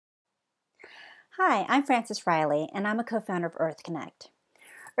Hi, I'm Frances Riley, and I'm a co-founder of Earth Connect.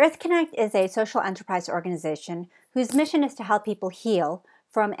 Earth Connect is a social enterprise organization whose mission is to help people heal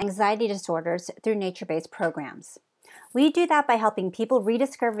from anxiety disorders through nature-based programs. We do that by helping people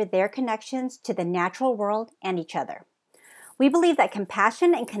rediscover their connections to the natural world and each other. We believe that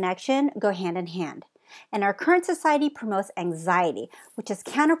compassion and connection go hand in hand, and our current society promotes anxiety, which is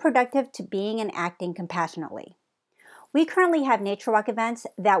counterproductive to being and acting compassionately. We currently have Nature Walk events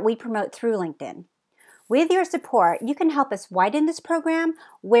that we promote through LinkedIn. With your support, you can help us widen this program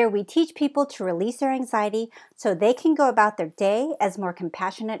where we teach people to release their anxiety so they can go about their day as more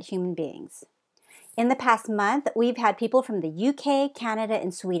compassionate human beings. In the past month, we've had people from the UK, Canada,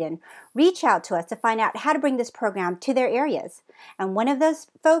 and Sweden reach out to us to find out how to bring this program to their areas. And one of those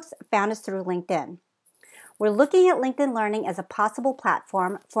folks found us through LinkedIn. We're looking at LinkedIn Learning as a possible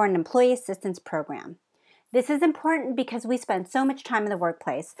platform for an employee assistance program. This is important because we spend so much time in the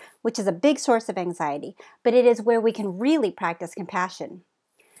workplace, which is a big source of anxiety, but it is where we can really practice compassion.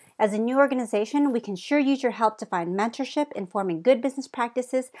 As a new organization, we can sure use your help to find mentorship in forming good business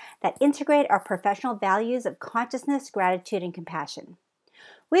practices that integrate our professional values of consciousness, gratitude, and compassion.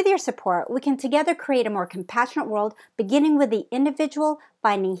 With your support, we can together create a more compassionate world, beginning with the individual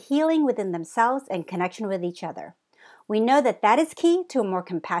finding healing within themselves and connection with each other. We know that that is key to a more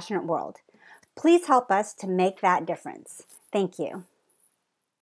compassionate world. Please help us to make that difference. Thank you.